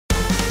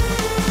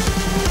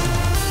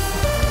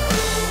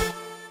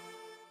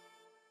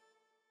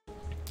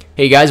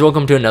Hey guys,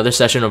 welcome to another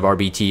session of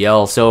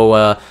RBTL.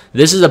 So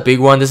this is a big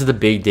one. This is the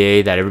big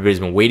day that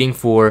everybody's been waiting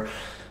for.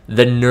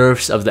 The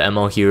nerfs of the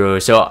ML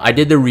heroes. So I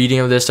did the reading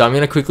of this, so I'm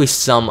gonna quickly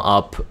sum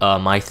up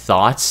my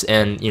thoughts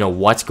and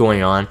what's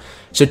going on.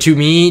 So to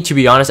me, to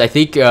be honest, I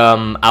think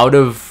out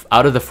of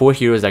the 4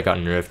 heroes that got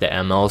nerfed, the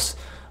MLs,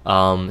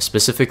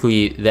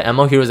 specifically the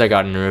ML heroes that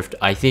got nerfed,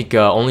 I think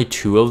only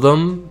 2 of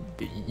them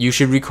you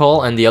should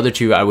recall, and the other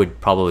 2 I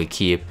would probably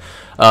keep.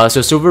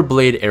 So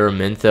Silverblade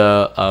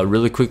Araminta,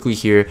 really quickly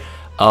here,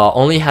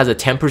 only has a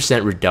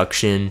 10%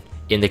 reduction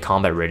in the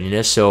combat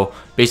readiness. So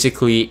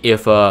basically,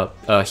 if a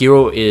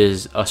hero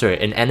is,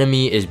 an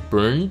enemy is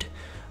burned,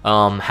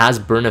 has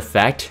burn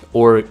effect,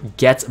 or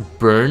gets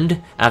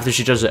burned after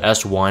she does the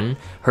S1,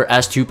 her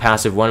S2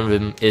 passive, one of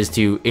them is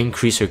to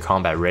increase her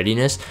combat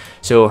readiness.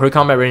 So her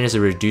combat readiness is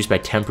reduced by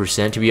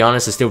 10%. To be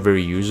honest, it's still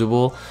very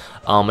usable.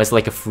 It's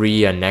like a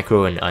free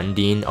Necro and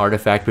Undine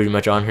artifact pretty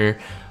much on her,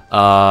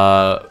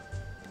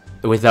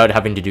 without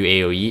having to do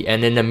AoE.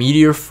 And then the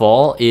Meteor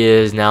Fall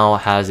now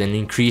has an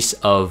increase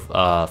of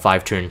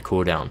 5-turn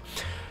cooldown.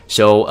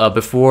 So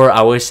before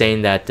I was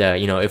saying that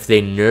if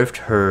they nerfed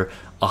her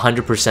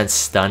 100%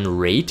 stun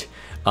rate,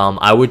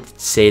 I would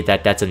say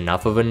that that's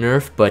enough of a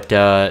nerf, but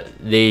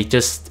they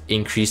just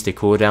increased the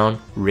cooldown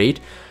rate.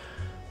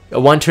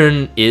 1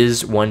 turn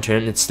is 1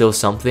 turn, it's still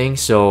something.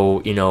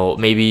 So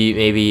maybe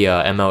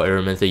ML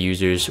Araminta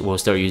users will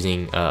start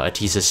using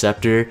Atisa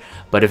Scepter,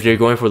 but if they're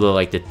going for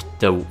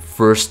the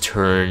first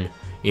turn,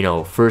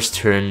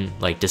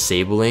 like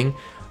disabling,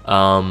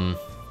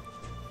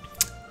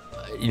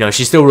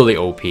 she's still really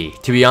OP.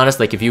 To be honest,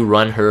 like if you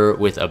run her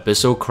with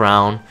Abyssal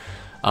Crown,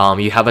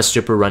 you have a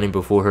stripper running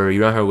before her,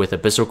 you run her with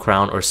Abyssal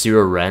Crown or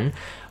Zero Ren,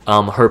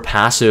 her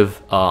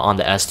passive on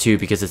the S2,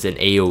 because it's an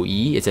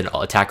AoE, it's an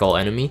attack all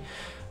enemy,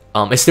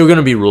 it's still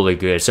gonna be really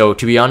good. So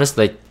to be honest,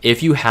 like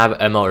if you have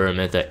ML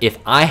Araminta, if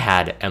I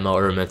had ML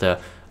Araminta,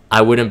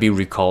 I wouldn't be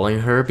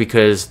recalling her,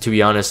 because to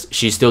be honest,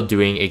 she's still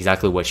doing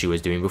exactly what she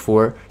was doing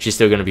before. She's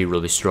still gonna be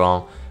really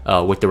strong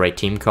with the right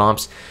team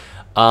comps.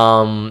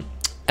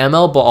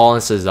 ML Baal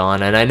and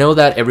Sazan, and I know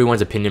that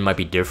everyone's opinion might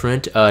be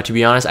different. To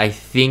be honest, I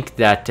think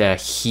that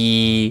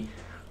he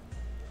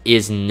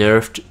is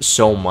nerfed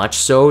so much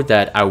so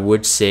that I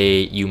would say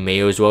you may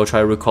as well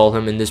try to recall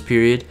him in this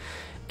period.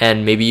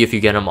 And maybe if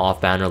you get him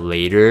off banner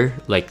later,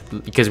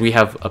 because we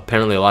have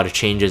apparently a lot of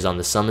changes on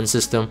the summon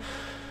system,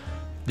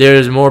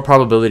 there's more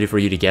probability for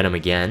you to get him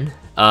again.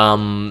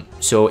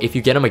 So if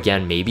you get him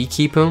again, maybe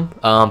keep him.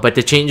 But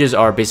the changes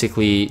are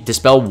basically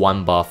Dispel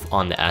 1 buff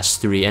on the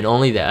S3, and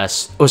only the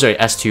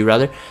S2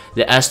 rather.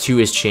 The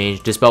S2 is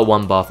changed, Dispel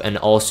 1 buff, and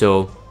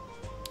also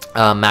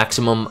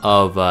maximum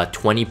of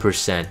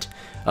 20%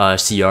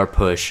 CR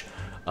push,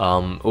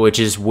 which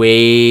is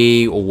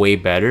way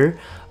better.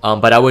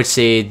 But I would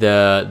say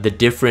the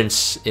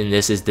difference in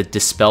this is the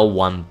Dispel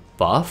 1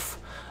 buff.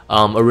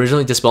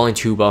 Originally dispelling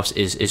 2 buffs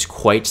is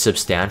quite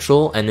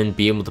substantial, and then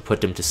be able to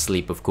put them to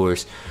sleep, of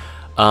course.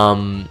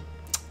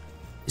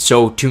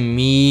 So to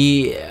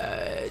me,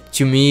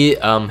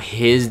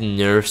 his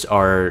nerfs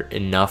are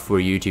enough for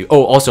you to.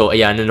 Oh, also,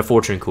 yeah, and then the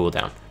 4-turn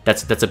cooldown.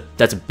 That's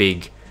a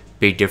big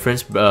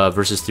difference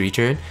versus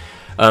 3-turn.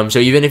 So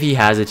even if he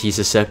has a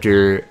Atisa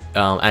Scepter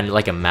and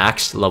like a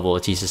max level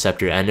Atisa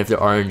Scepter, and if the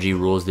RNG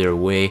rolls their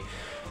way,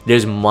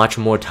 there's much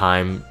more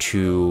time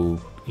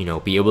to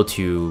be able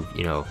to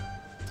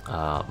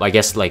I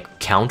guess like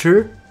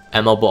counter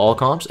ML Baal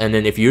comps. And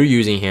then if you're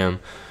using him,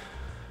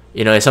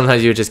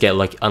 sometimes you just get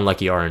like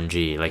unlucky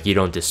RNG, like you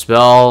don't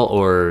dispel,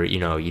 or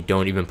you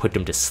don't even put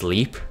them to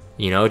sleep.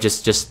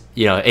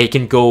 It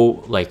can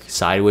go like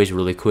sideways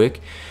really quick.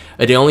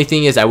 The only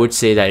thing is, I would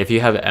say that if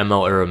you have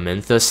ML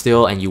Araminta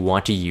still and you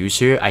want to use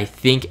her, I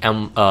think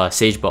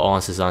Sage Baal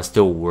and Sazan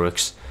still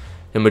works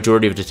the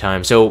majority of the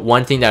time. So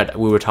one thing that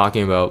we were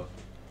talking about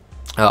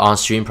on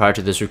stream prior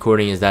to this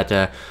recording is that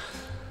the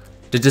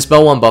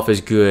Dispel 1 buff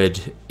is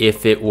good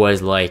if it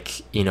was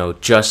like,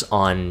 just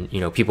on,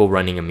 people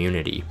running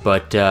immunity.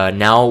 But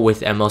now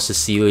with ML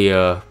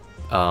Cecilia,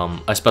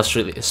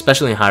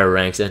 especially in higher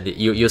ranks, and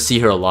you'll see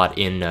her a lot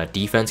in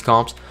defense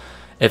comps.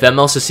 If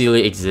ML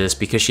Cecilia exists,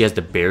 because she has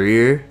the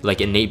barrier,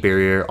 like innate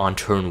barrier on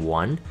turn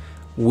 1,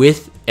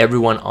 with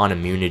everyone on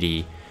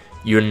immunity,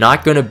 you're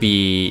not gonna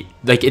be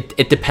like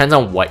it depends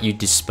on what you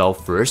dispel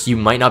first. You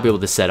might not be able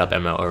to set up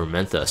ML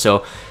Araminta.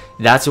 So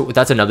that's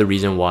another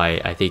reason why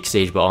I think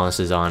Sage Baal and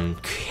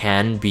Sazan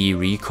can be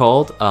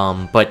recalled.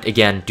 But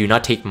again, do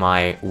not take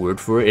my word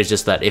for it. It's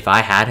just that if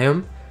I had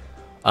him,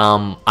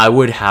 I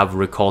would have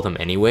recalled him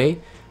anyway.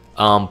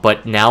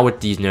 But now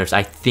with these nerfs,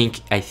 I think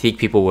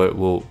people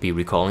will be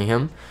recalling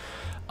him.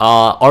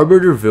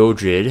 Arbiter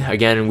Vildred,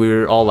 again, we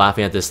were all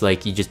laughing at this,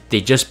 like they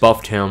just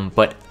buffed him,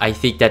 but I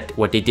think that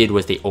what they did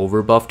was they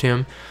over buffed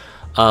him.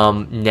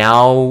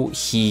 Now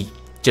he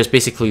just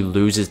basically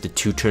loses the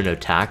 2-turn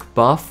attack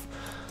buff,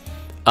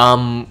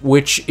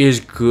 which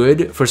is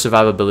good for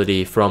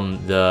survivability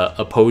from the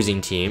opposing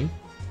team.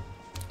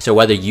 So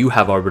whether you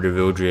have Arbiter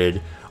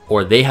Vildred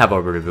or they have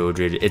Arbiter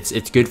Vildred,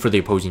 it's good for the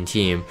opposing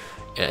team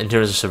in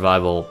terms of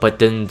survival. But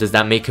then does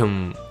that make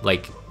him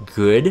like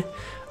good?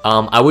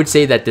 I would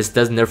say that this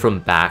does nerf him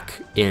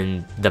back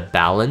in the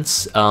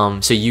balance.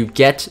 So you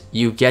get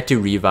to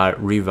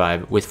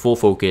revive with full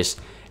focus,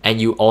 and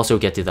you also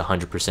get to the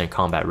 100%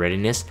 combat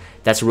readiness.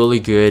 That's really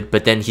good,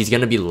 but then he's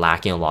gonna be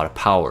lacking a lot of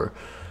power,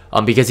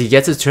 because he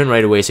gets his turn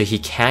right away, so he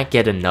can't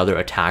get another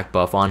attack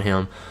buff on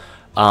him,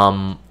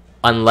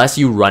 unless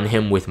you run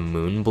him with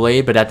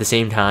Moonblade. But at the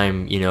same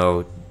time, you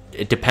know,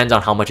 it depends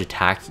on how much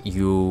attack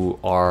you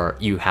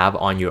have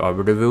on your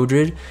Arbiter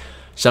Vildred.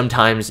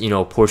 Sometimes, you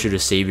know, Portrait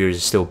of Savior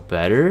is still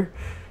better,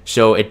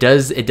 so it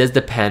does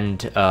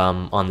depend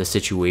on the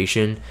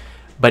situation.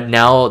 But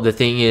now the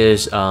thing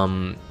is,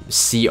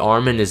 C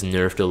Armin is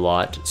nerfed a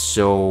lot,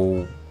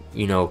 so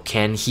you know,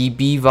 can he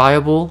be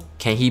viable?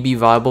 Can he be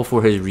viable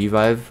for his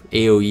revive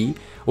AoE?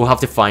 We'll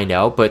have to find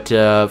out. But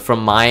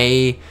from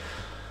my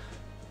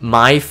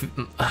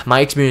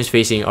experience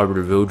facing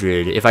Arbiter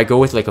Vildred, if I go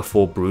with like a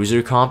full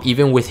bruiser comp,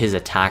 even with his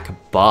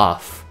attack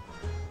buff,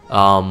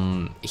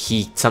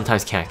 he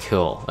sometimes can't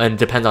kill, and it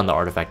depends on the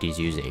artifact he's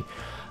using.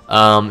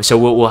 So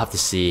we'll have to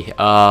see.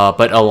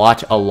 But a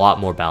lot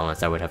more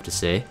balanced, I would have to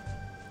say.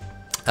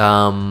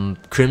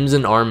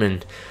 Crimson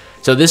Armin.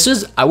 So this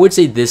is, I would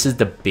say this is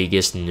the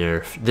biggest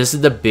nerf. This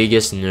is the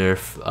biggest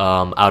nerf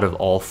out of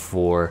all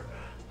 4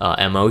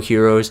 MO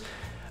heroes.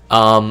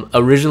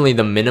 Originally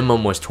the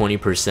minimum was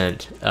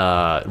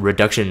 20%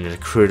 reduction in a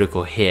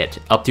critical hit,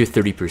 up to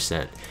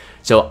 30%.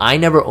 So I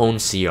never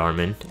owned C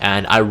Armin,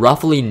 and I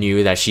roughly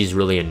knew that she's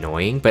really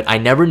annoying, but I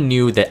never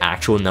knew the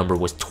actual number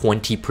was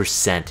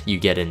 20% you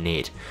get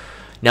innate.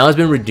 Now it's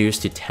been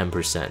reduced to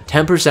 10%.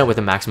 10% with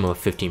a maximum of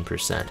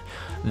 15%.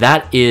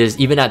 That is,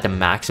 even at the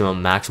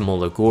maximal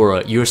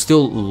Lagora, you're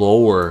still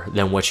lower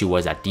than what she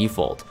was at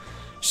default.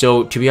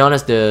 So to be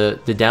honest, the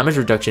damage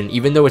reduction,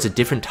 even though it's a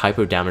different type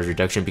of damage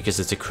reduction because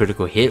it's a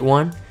critical hit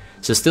one,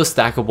 so still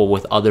stackable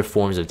with other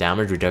forms of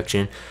damage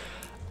reduction,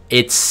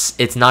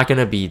 it's not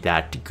gonna be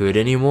that good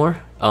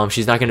anymore.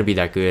 She's not gonna be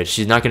that good.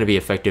 She's not gonna be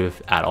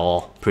effective at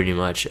all, pretty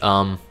much.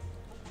 And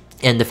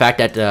the fact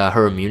that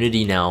her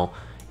immunity now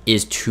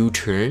is 2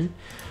 turn.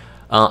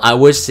 I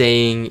was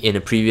saying in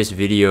a previous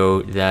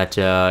video that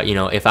you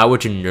know, if I were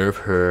to nerf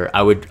her,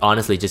 I would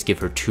honestly just give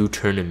her 2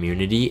 turn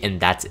immunity, and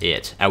that's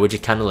it. I would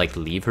just kind of like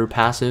leave her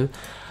passive.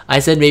 I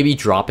said maybe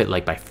drop it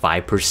like by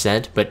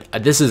 5%, but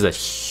this is a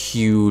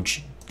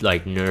huge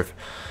like nerf.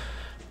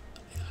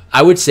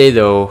 I would say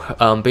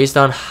though, based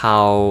on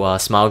how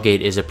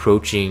Smilegate is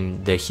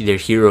approaching their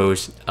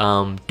heroes,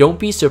 don't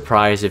be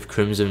surprised if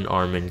Crimson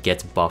Armin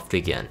gets buffed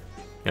again.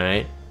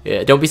 Alright?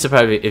 Yeah, don't be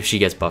surprised if she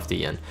gets buffed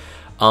again.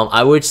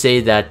 I would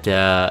say that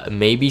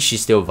maybe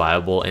she's still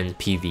viable in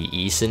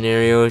PvE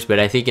scenarios, but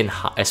I think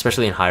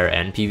especially in higher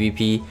end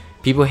PvP,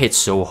 people hit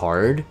so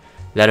hard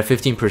that a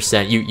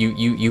 15%,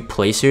 you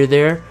place her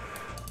there,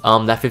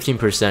 that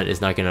 15%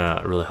 is not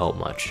gonna really help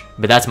much.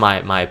 But that's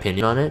my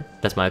opinion on it.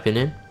 That's my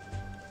opinion.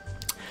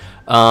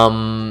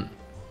 But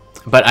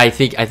I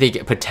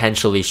think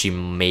potentially she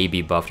may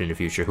be buffed in the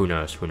future. Who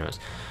knows? Who knows?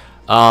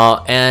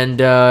 And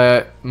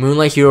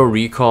Moonlight Hero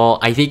Recall,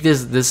 I think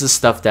this is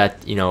stuff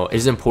that, you know,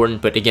 is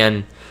important, but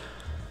again,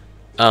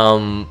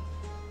 you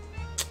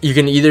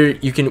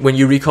can when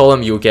you recall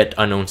them, you'll get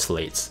unknown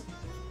slates.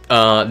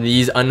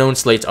 These unknown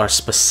slates are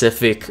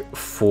specific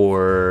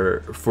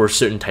for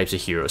certain types of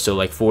heroes, so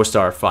like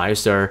 4-star,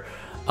 5-star,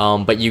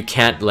 but you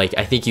can't, like,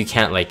 I think you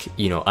can't, like,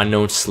 you know,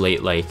 unknown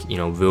slate like, you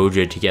know,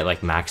 Vildred to get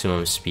like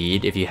maximum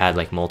speed if you had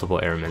like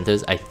multiple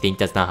Aramintas. I think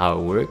that's not how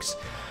it works.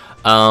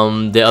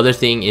 The other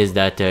thing is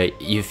that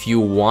if you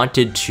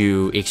wanted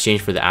to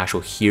exchange for the actual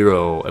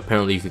hero,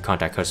 apparently you could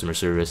contact customer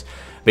service.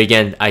 But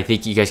again, I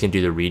think you guys can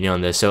do the reading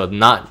on this, so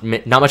not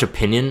much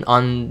opinion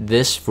on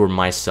this for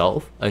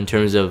myself in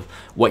terms of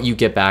what you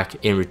get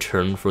back in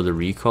return for the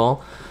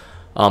recall.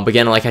 But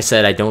again, like I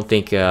said, I don't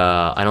think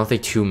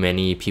too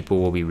many people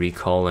will be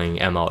recalling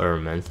ML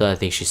Araminta. I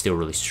think she's still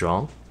really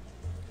strong.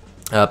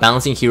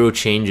 Balancing hero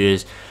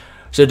changes.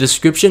 So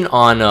description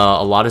on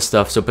a lot of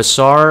stuff. So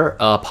Basar,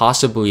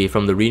 possibly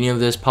from the reading of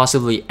this,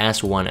 possibly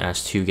S1,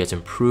 S2 gets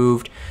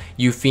improved.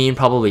 Euphine,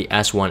 probably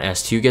S1,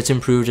 S2 gets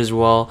improved as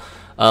well.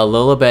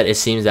 Lilibet, it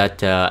seems that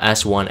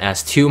S1,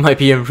 S2 might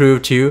be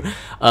improved too.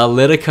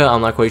 Litica,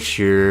 I'm not quite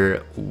sure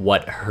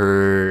what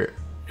her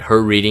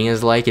reading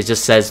is like. It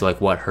just says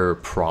like what her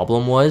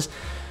problem was.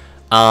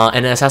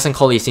 And Assassin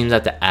Kali, it seems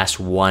that the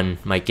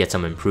S1 might get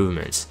some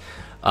improvements.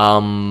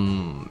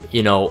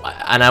 You know,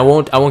 and I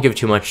won't give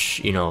too much,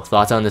 you know,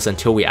 thoughts on this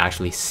until we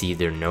actually see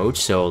their notes,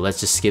 so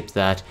let's just skip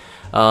that.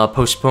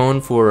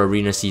 Postponed for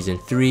Arena Season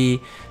 3,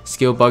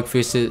 skill bug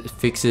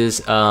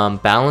fixes,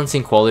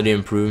 balancing quality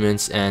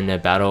improvements,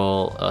 and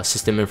battle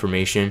system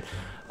information.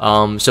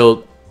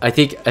 So I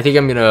think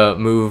I'm gonna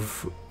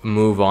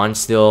move on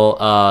still.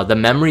 The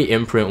memory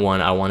imprint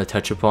one I want to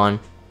touch upon.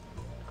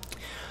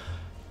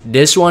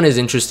 This one is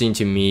interesting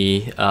to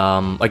me.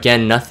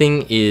 Again,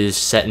 nothing is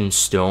set in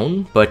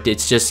stone, but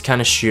it's just kind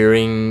of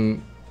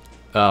sharing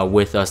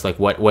with us like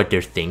what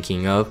they're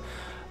thinking of.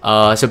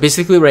 So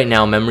basically right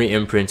now memory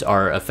imprints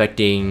are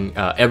affecting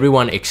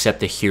everyone except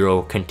the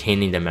hero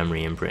containing the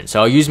memory imprint.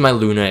 So I'll use my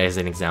Luna as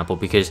an example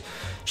because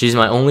she's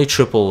my only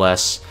triple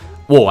S.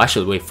 Whoa,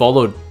 actually wait,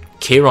 followed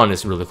Kayron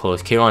is really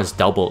close. Kayron is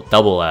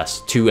double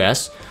S,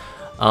 2S.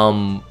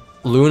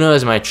 Luna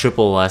is my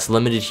triple S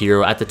limited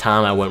hero. At the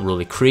time I went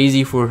really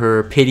crazy for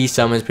her. Pity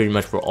summons pretty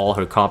much for all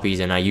her copies,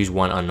 and I used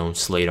one unknown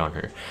slate on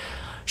her.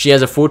 She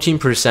has a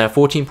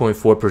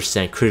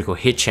 14.4% critical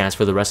hit chance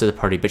for the rest of the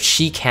party, but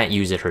she can't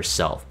use it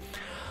herself.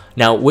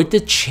 Now, with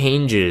the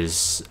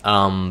changes,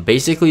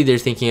 basically they're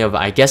thinking of,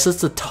 I guess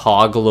it's a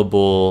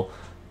toggleable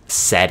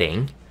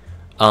setting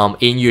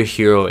in your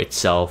hero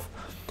itself,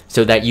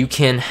 so that you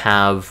can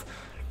have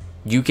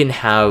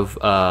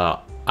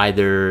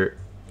either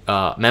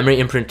memory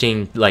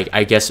imprinting, like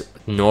I guess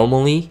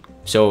normally.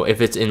 So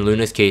if it's in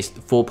Luna's case,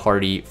 full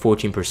party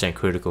 14%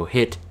 critical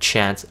hit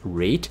chance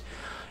rate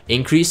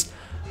increase.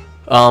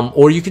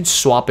 Or you can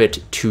swap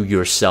it to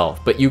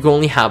yourself, but you can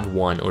only have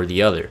one or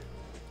the other.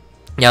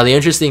 Now the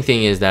interesting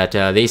thing is that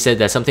they said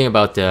that something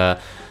about the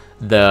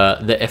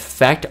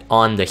effect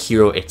on the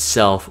hero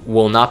itself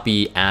will not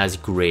be as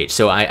great.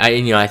 So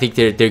I think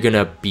they're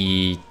gonna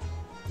be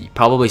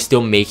probably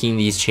still making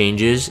these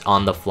changes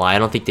on the fly. I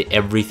don't think that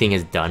everything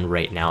is done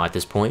right now at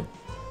this point.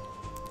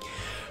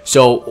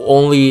 So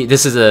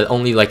this is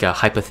only like a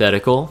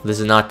hypothetical. This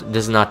is not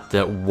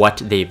what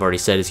they've already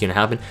said is gonna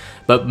happen.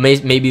 But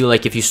maybe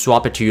like if you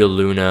swap it to your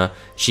Luna,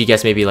 she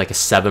gets maybe like a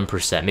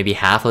 7%, maybe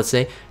half, let's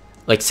say,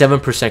 like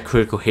 7%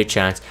 critical hit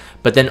chance.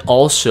 But then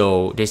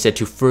also they said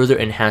to further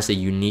enhance the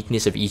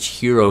uniqueness of each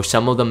hero,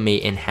 some of them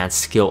may enhance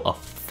skill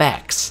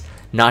effects,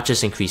 not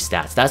just increase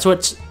stats. That's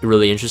what's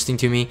really interesting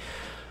to me.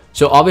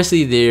 So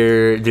obviously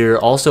they're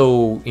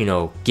also, you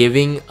know,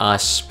 giving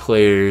us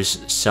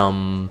players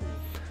some.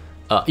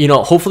 You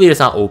know, hopefully it's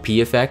not OP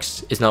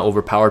effects, it's not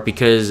overpowered,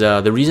 because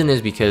the reason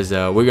is because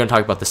we're going to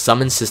talk about the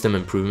summon system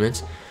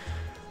improvements.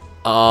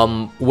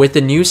 With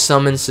the new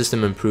summon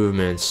system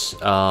improvements,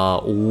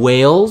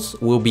 whales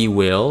will be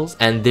whales,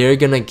 and they're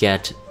going to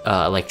get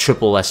like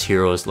triple S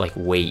heroes like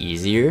way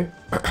easier.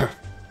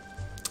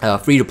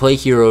 Free-to-play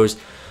heroes,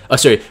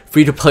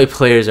 free-to-play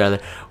players rather,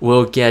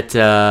 will get,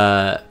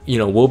 you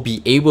know, will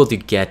be able to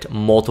get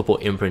multiple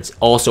imprints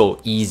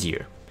also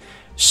easier.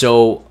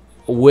 So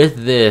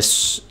with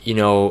this, you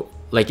know,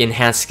 like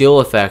enhanced skill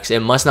effects,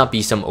 it must not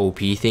be some OP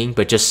thing,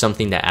 but just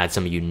something that adds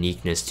some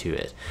uniqueness to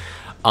it.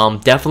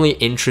 Definitely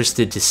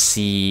interested to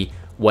see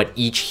what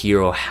each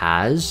hero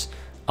has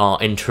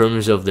in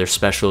terms of their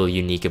special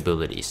unique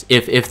abilities.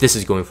 If this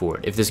is going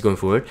forward,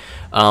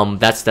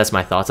 that's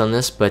my thoughts on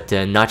this, but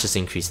not just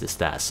increase the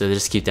stats. So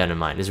just keep that in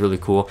mind. It's really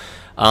cool.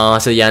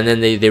 So yeah, and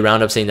then they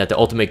round up saying that the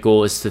ultimate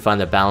goal is to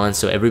find the balance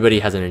so everybody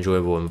has an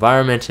enjoyable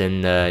environment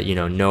and you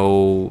know,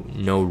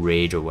 no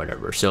rage or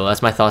whatever. So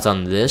that's my thoughts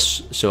on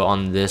this. So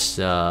on this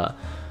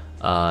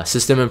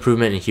system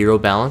improvement and hero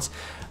balance.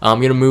 I'm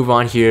gonna move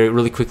on here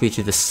really quickly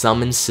to the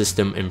summon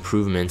system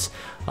improvements.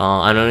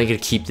 I'm not gonna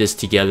keep this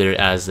together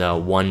as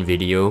one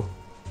video.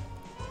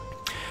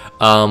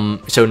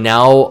 So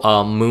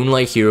now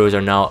Moonlight heroes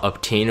are now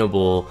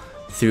obtainable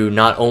through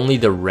not only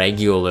the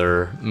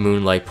regular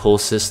Moonlight pull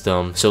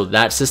system, so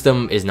that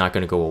system is not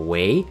going to go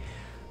away,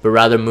 but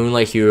rather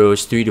Moonlight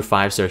heroes, 3 to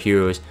 5 star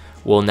heroes,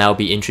 will now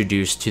be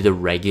introduced to the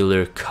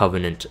regular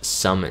Covenant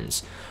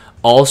summons.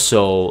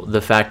 Also,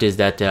 the fact is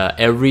that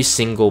every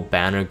single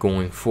banner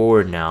going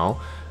forward now,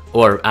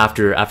 or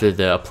after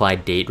the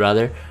applied date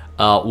rather,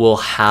 will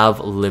have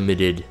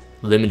limited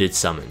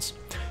summons.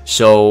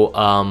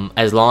 So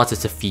as long as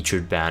it's a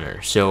featured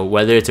banner, so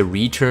whether it's a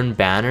return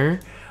banner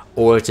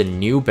or it's a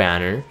new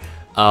banner,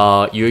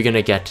 you're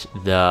gonna get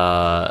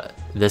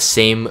the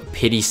same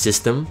pity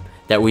system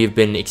that we've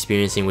been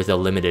experiencing with the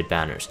limited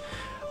banners.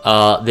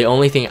 The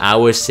only thing I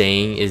was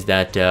saying is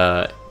that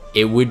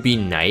it would be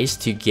nice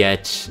to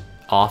get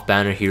off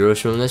banner heroes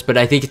from this, but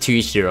I think to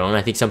each their own.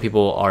 I think some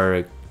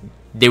people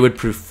they would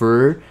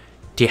prefer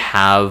to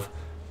have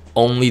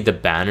only the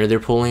banner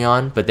they're pulling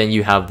on, but then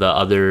you have the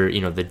other,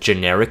 you know, the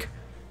generic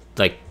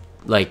like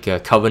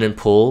Covenant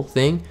pull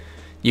thing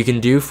you can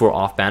do for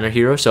off banner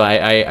heroes. So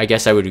I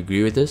guess I would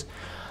agree with this.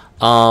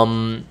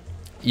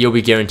 You'll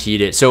be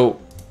guaranteed it.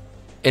 So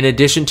in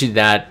addition to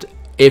that,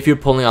 if you're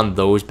pulling on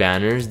those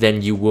banners,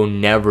 then you will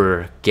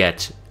never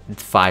get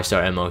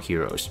 5-star MO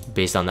heroes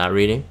based on that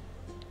reading.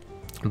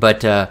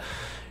 But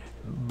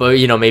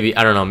you know, maybe,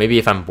 I don't know, maybe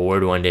if I'm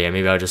bored one day,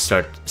 maybe I'll just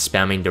start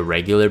spamming the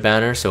regular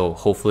banner, so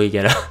hopefully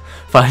get a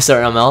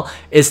 5-star ML.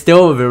 It's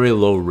still a very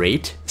low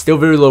rate,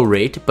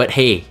 but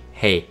hey,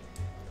 you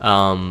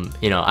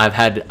know, I've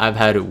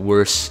had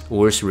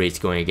worse rates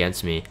going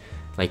against me,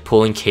 like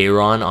pulling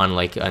Kayron on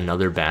like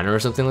another banner or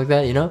something like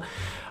that, you know.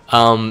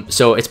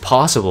 So it's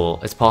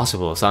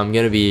possible, so I'm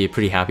gonna be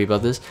pretty happy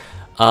about this.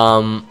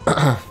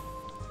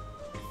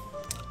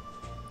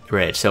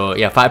 Right, so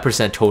yeah,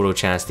 5% total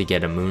chance to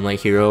get a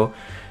Moonlight hero.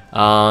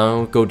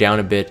 Go down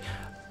a bit.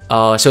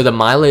 So the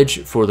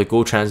mileage for the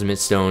gold transmit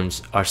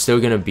stones are still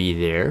gonna be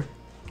there.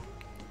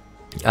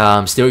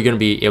 Still gonna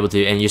be able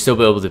to, and you'll still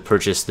be able to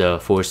purchase the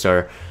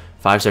 4-star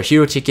 5-star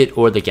hero ticket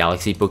or the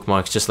galaxy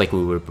bookmarks, just like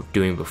we were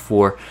doing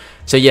before.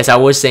 So yes, I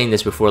was saying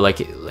this before,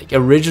 like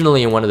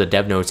originally in one of the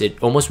dev notes,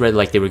 it almost read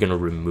like they were going to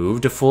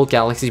remove the full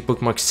galaxy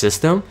bookmark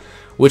system,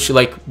 which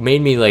like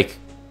made me like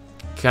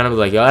kind of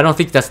like, I don't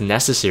think that's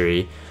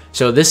necessary.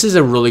 So this is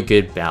a really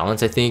good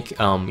balance, I think.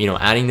 You know,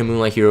 adding the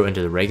Moonlight Hero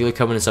into the regular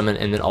Covenant Summon,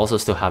 and then also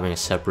still having a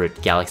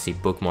separate Galaxy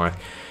bookmark.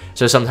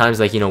 So sometimes,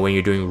 like, you know, when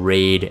you're doing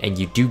raid and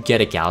you do get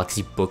a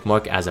Galaxy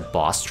bookmark as a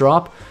boss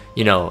drop,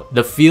 you know,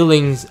 the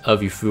feelings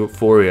of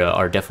euphoria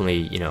are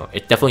definitely, you know,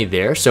 it's definitely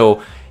there.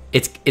 So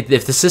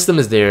if the system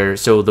is there,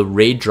 so the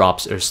raid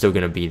drops are still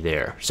gonna be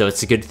there. So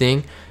it's a good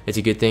thing. It's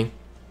a good thing.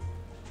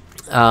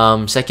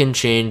 Second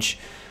change.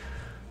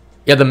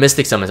 Yeah, the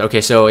Mystic Summons. Okay,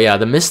 so yeah,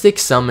 the Mystic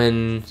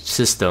Summon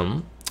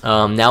system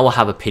now will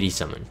have a pity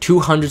summon.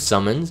 200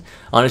 summons.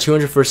 On a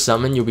 201st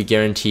summon, you'll be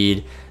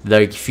guaranteed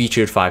the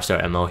featured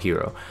 5-star ML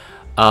hero.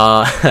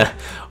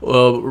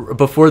 Well,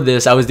 before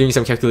this, I was doing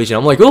some calculation.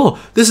 I'm like, oh,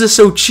 this is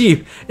so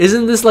cheap.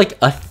 Isn't this like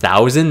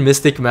 1,000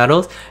 Mystic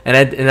medals?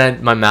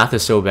 And my math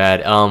is so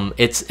bad.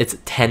 It's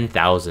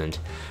 10,000.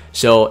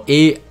 So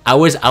I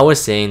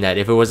was saying that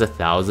if it was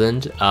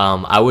 1,000,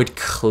 I would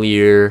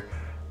clear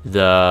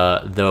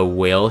the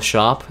whale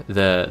shop,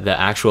 the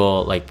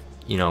actual, like,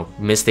 you know,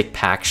 Mystic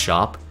pack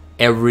shop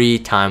every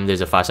time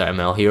there's a 5-star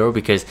ML hero,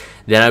 because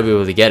then I'll be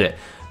able to get it.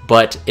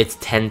 But it's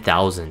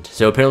 10,000,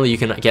 so apparently you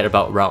can get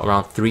about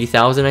around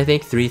 3,000, I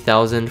think.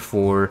 3,000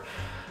 for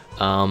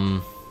I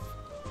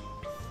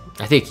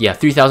think, yeah,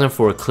 3,000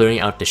 for clearing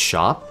out the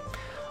shop.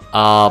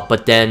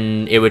 But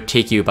then it would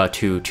take you about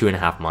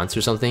 2.5 months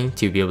or something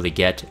to be able to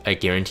get a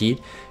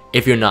guaranteed,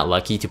 if you're not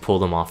lucky to pull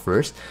them off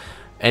first.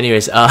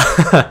 Anyways,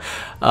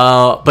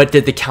 but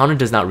the counter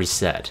does not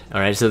reset. All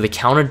right, so the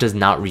counter does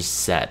not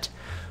reset.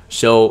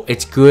 So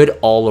it's good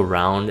all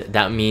around.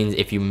 That means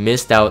if you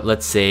missed out,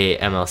 let's say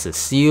ML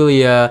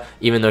Cecilia,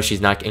 even though she's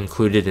not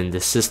included in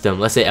the system,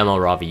 let's say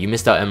ML Robbie, you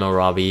missed out ML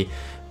Robbie,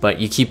 but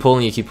you keep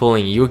pulling,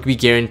 you'll be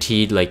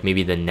guaranteed like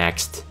maybe the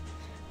next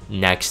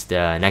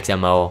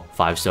ML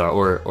 5-star,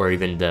 or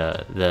even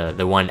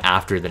the one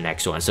after the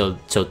next one. So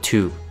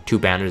two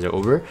banners are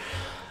over.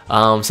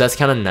 So that's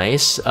kind of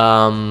nice.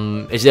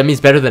 That means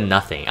better than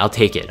nothing. I'll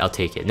take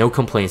it. No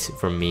complaints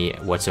from me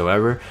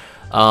whatsoever.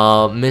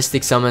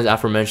 Mystic Summons,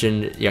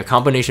 aforementioned, yeah,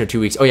 combination of 2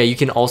 weeks. Oh yeah, you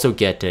can also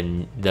get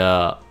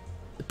the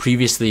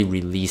previously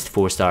released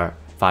 4-star,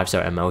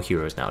 5-star ML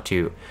heroes now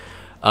too.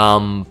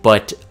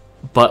 But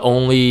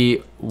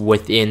only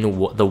within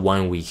the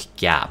 1 week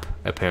gap,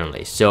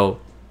 apparently. So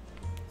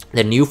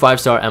the new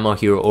 5-star ML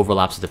hero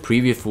overlaps with the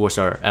previous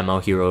 4-star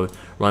ML hero,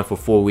 run for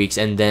 4 weeks,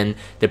 and then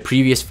the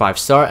previous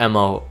 5-star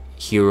ML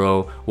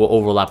hero will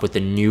overlap with the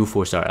new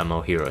 4-star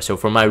ML hero. So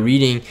from my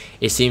reading,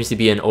 it seems to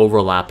be an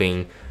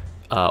overlapping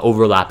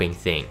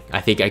thing.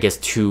 I guess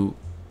 2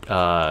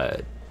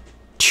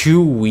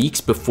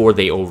 weeks before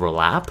they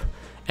overlap,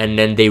 and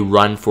then they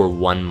run for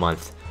 1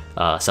 month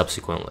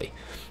subsequently.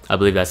 I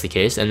believe that's the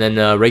case. And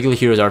then regular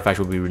heroes artifacts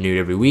will be renewed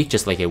every week,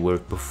 just like it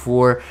worked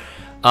before.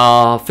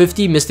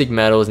 50 Mystic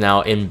medals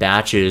now in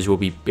batches will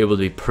be able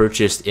to be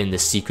purchased in the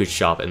secret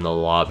shop in the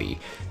lobby.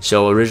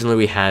 So originally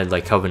we had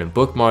like Covenant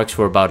bookmarks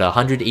for about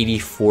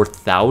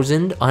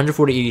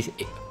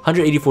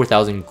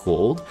 184,000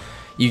 gold.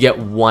 You get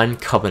 1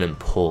 Covenant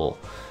pull.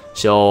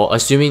 So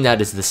assuming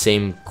that is the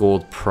same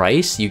gold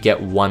price, you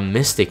get 1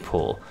 Mystic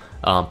pull,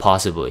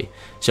 possibly.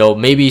 So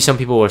maybe some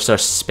people will start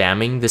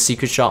spamming the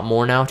secret shop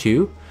more now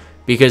too,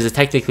 because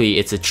technically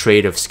it's a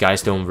trade of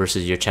Skystone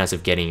versus your chance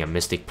of getting a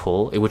Mystic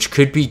pull, which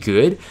could be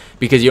good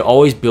because you're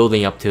always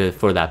building up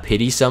for that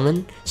pity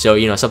summon. So,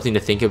 you know, something to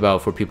think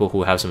about for people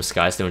who have some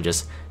Skystone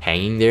just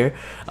hanging there.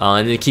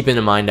 And then keep in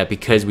mind that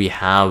because we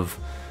have,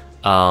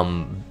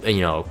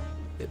 you know,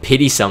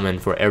 pity summon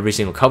for every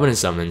single Covenant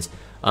summons,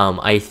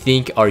 I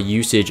think our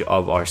usage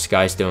of our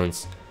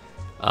Skystones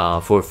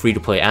for free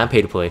to play and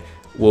pay to play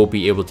will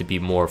be able to be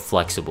more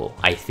flexible,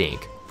 I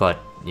think. But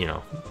you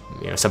know,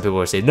 some people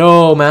will say,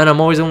 no man,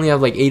 I'm always only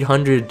have like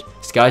 800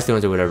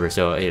 Skystones or whatever.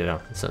 So, you know,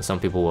 some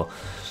people will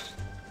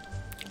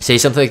say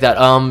something like that.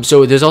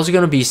 So there's also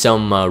going to be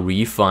some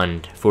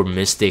refund for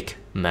Mystic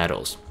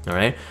medals. All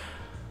right,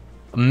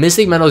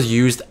 Mystic medals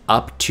used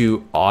up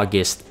to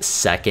August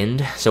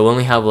 2nd. So we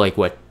only have like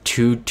what,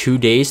 3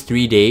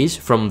 days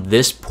from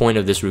this point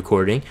of this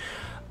recording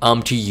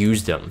to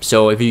use them.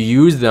 So if you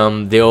use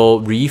them, they'll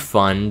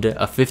refund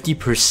a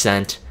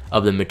 50%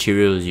 of the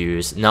materials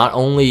used, not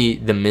only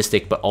the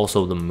Mystic but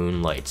also the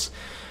Moonlights.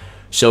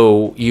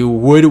 So you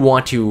would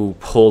want to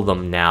pull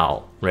them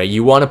now, right?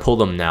 You want to pull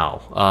them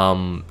now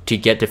to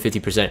get to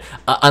 50%,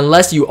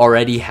 unless you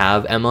already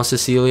have ML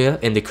Cecilia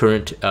in the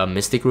current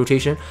Mystic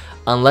rotation.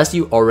 Unless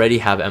you already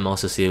have ML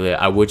Cecilia,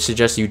 I would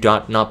suggest you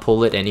not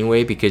pull it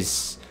anyway,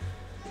 because,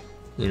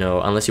 you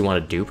know, unless you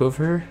want a dupe of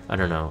her, I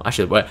don't know. I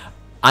should, but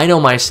I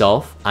know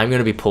myself, I'm going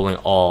to be pulling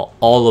all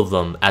of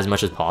them as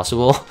much as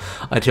possible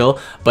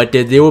but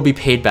they will be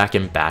paid back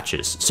in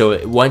batches.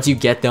 So once you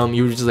get them,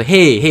 you're just like,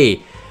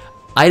 hey,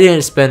 I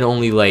didn't spend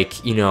only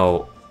like, you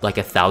know, like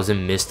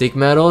 1,000 Mystic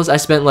medals. I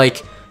spent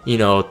like, you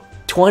know,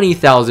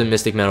 20,000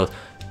 Mystic medals.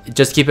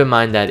 just keep in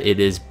mind that it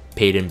is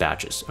paid in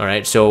batches. All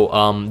right,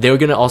 so they're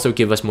gonna also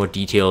give us more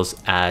details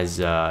as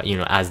you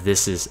know, as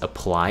this is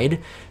applied.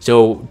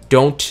 So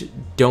don't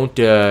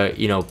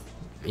you know,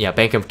 yeah,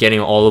 bank of getting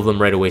all of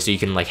them right away so you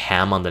can like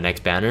ham on the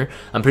next banner.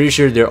 I'm pretty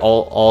sure they're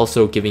all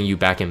also giving you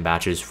back in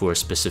batches for a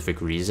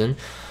specific reason.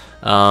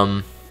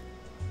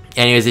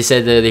 Anyways, they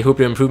said that they hope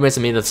the improvements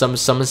made the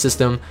summon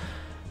system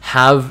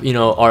have, you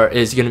know,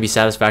 is going to be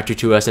satisfactory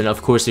to us, and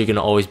of course they're going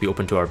to always be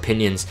open to our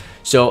opinions.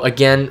 So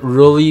again,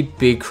 really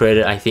big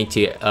credit, I think,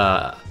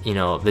 to you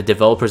know, the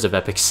developers of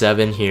Epic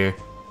 7 here.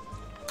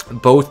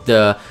 Both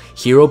the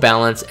hero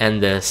balance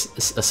and the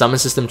summon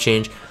system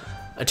change,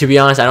 to be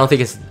honest, I don't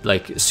think it's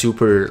like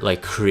super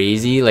like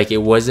crazy. Like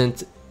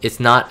it's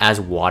not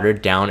as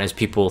watered down as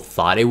people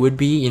thought it would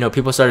be. You know,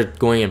 people started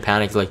going in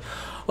panic like,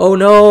 oh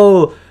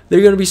no,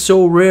 they're gonna be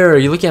so rare.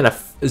 You're looking at a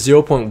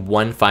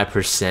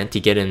 0.15% to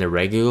get in the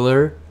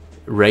regular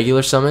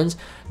summons.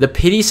 The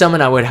pity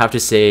summon, I would have to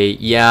say,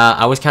 yeah,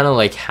 I was kind of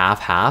like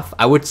half.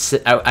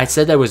 I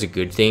said that was a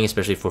good thing,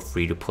 especially for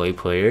free-to-play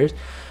players.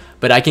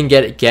 But I can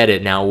get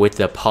it now with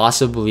the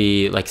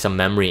possibly like some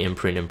memory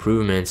imprint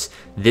improvements.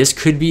 This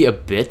could be a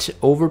bit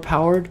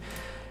overpowered.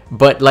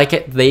 But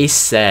like they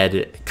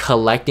said,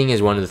 collecting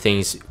is one of the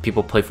things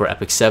people play for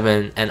Epic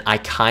 7, and I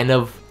kind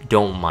of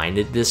don't mind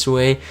it this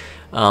way.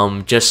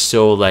 Just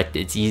so that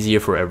it's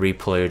easier for every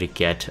player to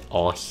get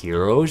all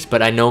heroes.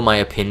 But I know my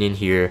opinion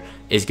here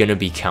is going to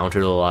be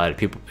countered a lot.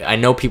 I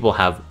know people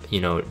have, you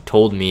know,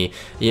 told me,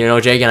 you know,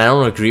 Jagan, I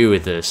don't agree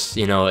with this.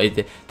 You know,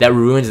 that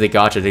ruins the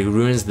gacha. It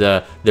ruins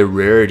the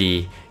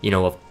rarity, you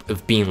know,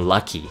 of being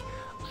lucky.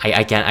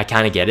 I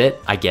kind of get it.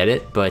 I get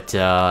it, but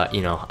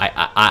you know,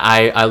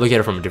 I look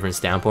at it from a different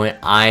standpoint.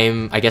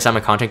 I guess I'm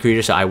a content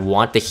creator, so I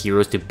want the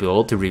heroes to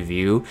build, to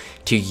review,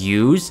 to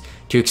use,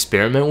 to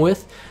experiment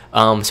with.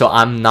 So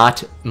I'm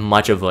not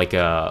much of like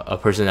a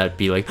person that'd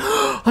be like,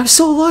 oh, I'm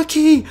so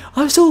lucky,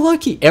 I'm so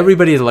lucky.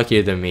 Everybody is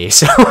luckier than me,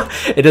 so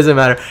it doesn't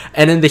matter.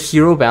 And then the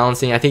hero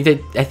balancing, I think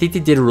they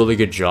did a really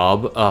good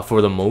job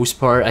for the most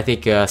part. I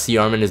think C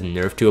Armin is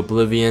nerfed to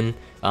oblivion,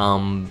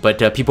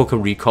 but people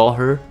could recall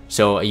her.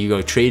 So you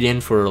go trade in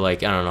for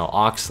like, I don't know,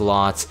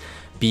 Oxlots,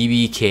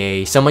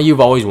 BBK, someone you've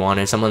always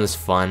wanted, someone that's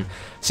fun.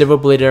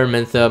 Silverblade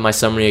Araminta, my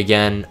summary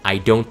again, I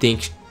don't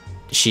think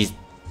she's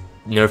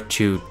nerfed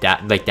to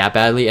that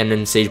badly. And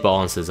then Sage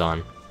Ball and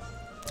Cezanne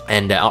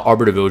and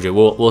Arbiter Vilja,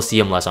 we'll see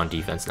him less on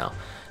defense now,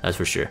 that's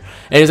for sure.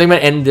 Anyways, I'm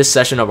gonna end this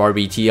session of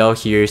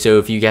RBTL here. So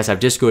if you guys have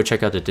Discord,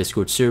 check out the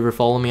Discord server,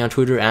 follow me on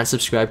Twitter, and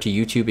subscribe to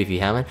YouTube if you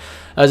haven't.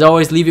 As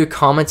always, leave your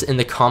comments in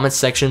the comments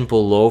section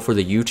below for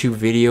the YouTube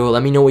video.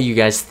 Let me know what you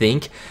guys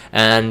think,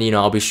 and you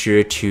know, I'll be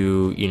sure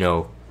to, you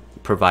know,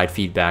 provide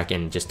feedback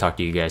and just talk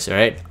to you guys. All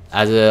right,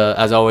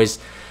 as always,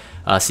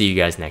 see you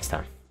guys next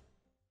time.